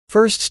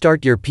First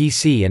start your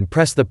PC and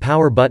press the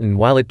power button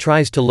while it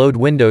tries to load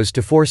Windows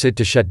to force it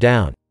to shut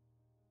down.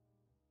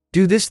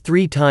 Do this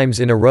 3 times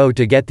in a row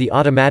to get the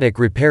automatic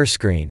repair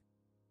screen.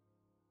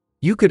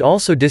 You could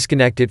also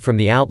disconnect it from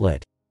the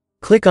outlet.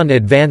 Click on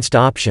Advanced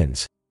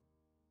Options.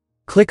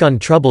 Click on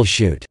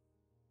Troubleshoot.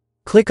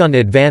 Click on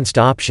Advanced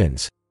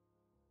Options.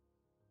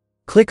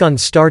 Click on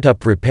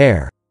Startup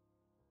Repair.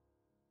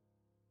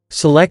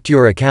 Select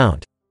your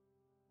account.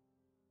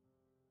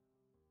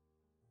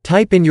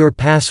 Type in your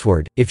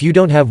password. If you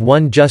don't have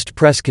one, just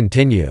press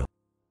Continue.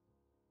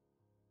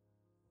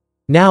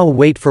 Now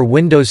wait for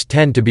Windows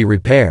 10 to be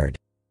repaired.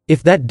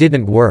 If that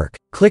didn't work,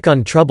 click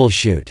on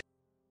Troubleshoot.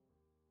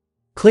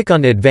 Click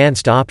on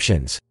Advanced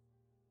Options.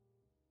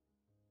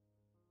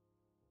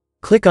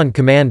 Click on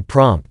Command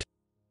Prompt.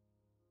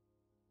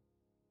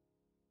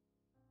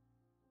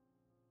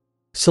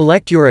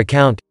 Select your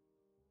account.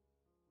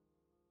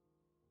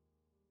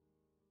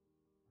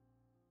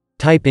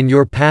 Type in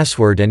your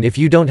password, and if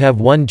you don't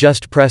have one,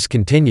 just press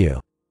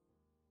Continue.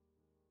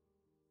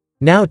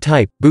 Now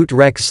type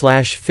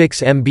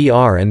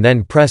bootrec/fixmbr and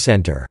then press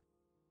Enter.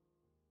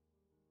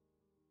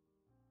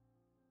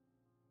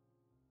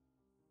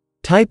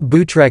 Type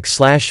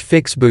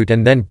bootrec/fixboot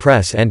and then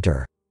press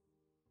Enter.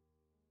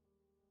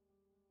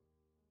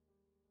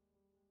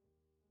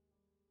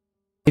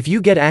 If you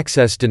get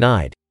access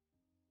denied,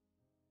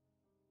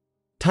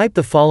 type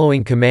the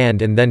following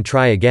command and then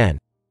try again.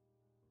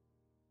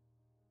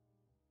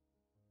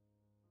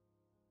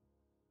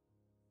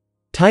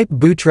 Type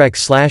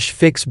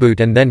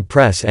bootrec/fixboot and then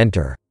press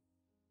Enter.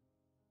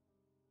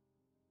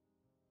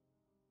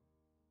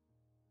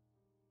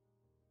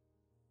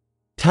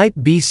 Type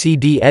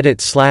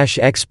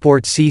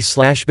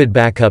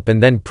bcdedit/export/c/bitbackup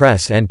and then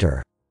press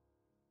Enter.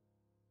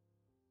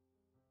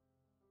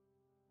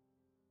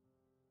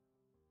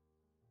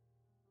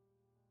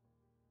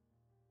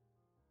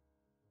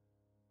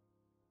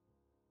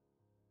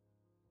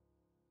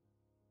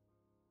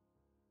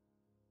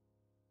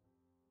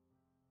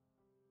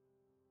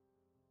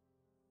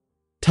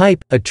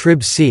 Type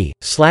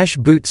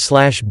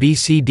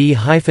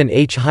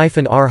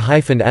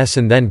attrib/c/boot/bcd-h-r-s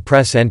and then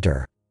press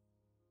Enter.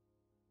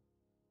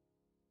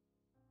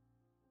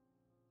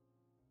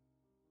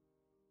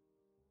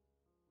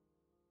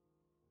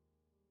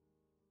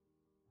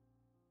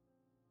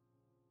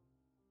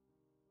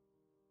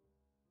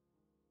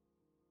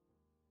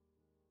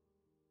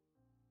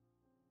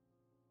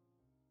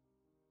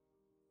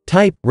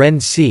 Type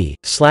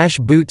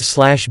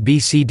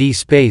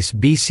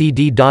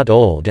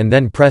renc/boot/bcd-bcd.old and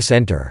then press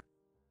Enter.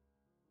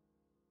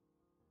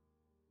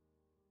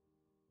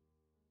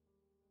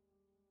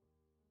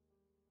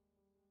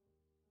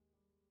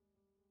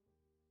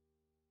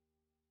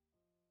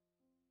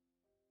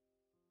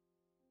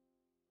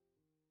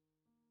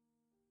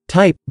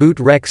 Type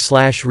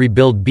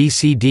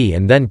bootrec/rebuild-bcd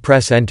and then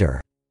press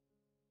Enter.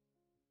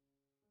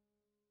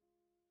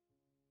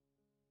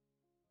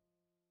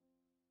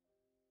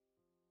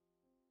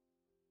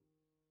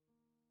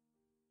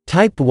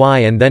 Type Y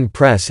and then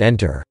press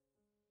Enter.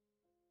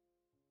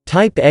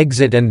 Type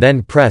exit and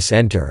then press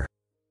Enter.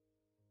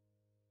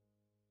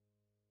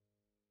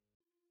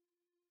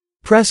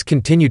 Press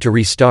Continue to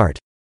restart.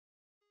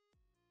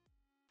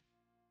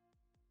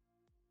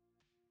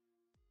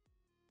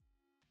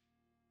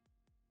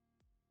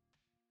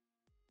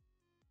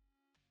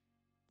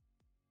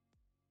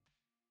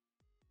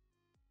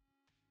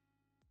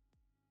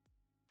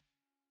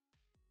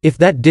 If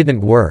that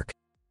didn't work,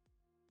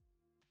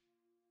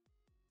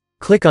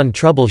 click on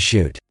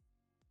Troubleshoot.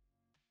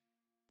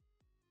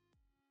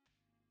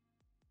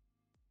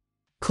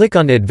 Click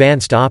on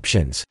Advanced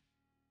Options.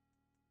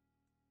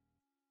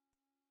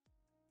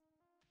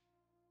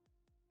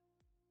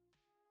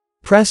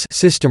 Press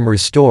System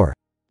Restore.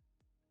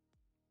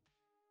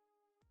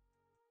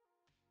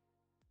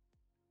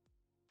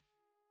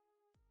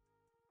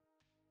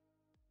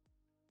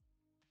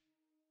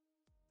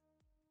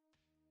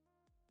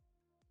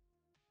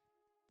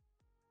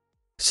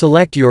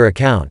 Select your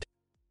account.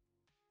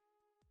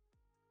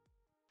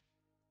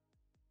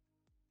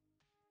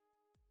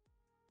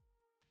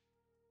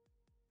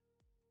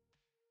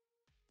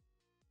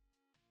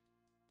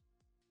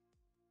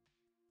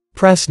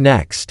 Press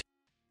Next.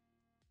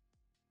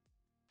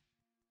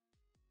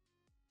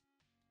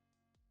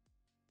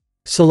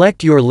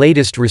 Select your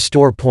latest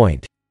restore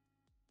point.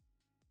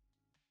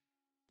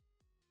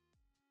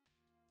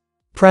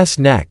 Press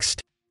Next.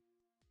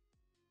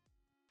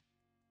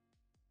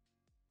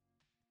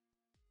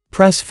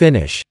 Press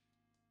Finish.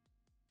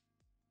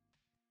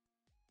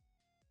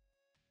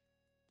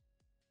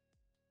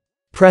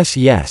 Press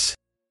Yes.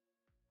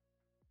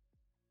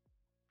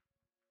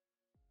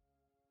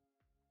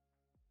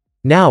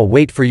 Now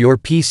wait for your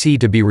PC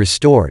to be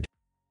restored.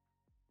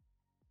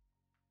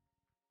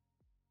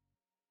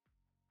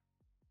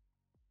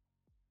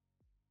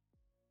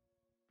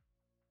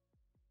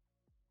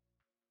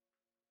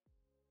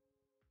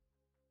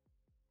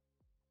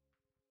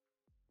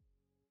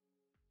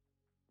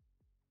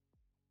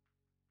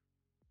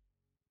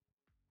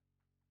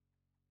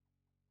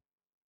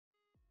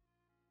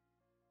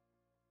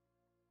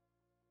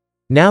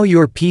 Now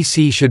your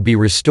PC should be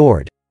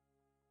restored.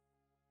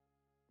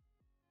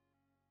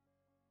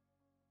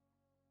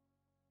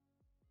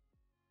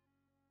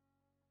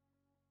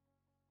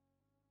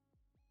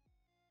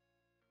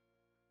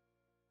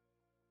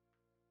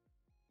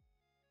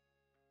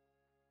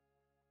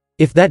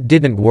 If that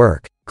didn't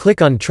work,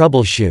 click on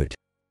Troubleshoot.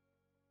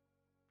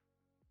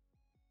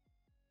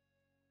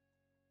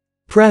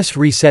 Press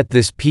Reset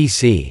this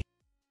PC.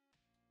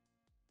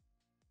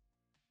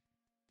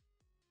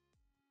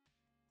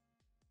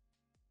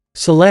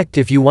 Select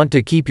if you want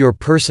to keep your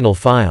personal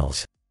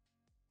files.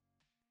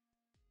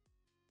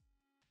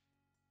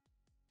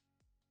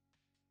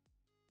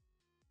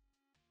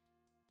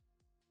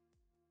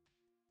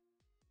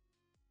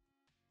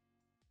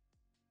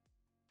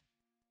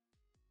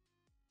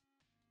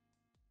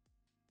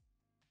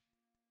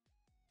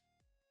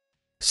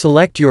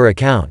 Select your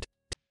account.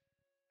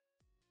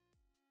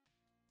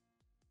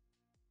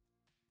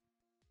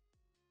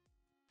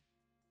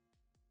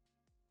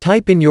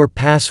 Type in your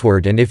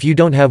password, and if you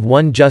don't have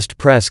one, just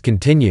press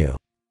Continue.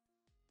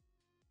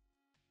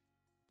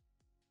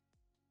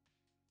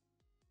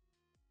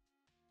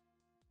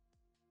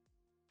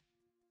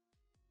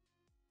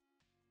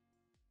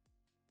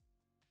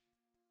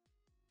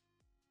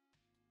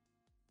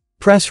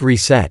 Press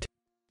Reset.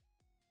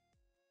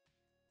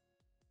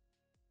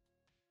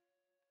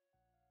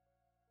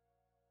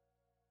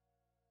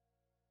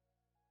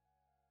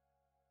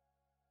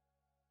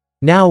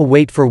 Now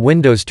wait for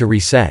Windows to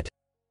reset.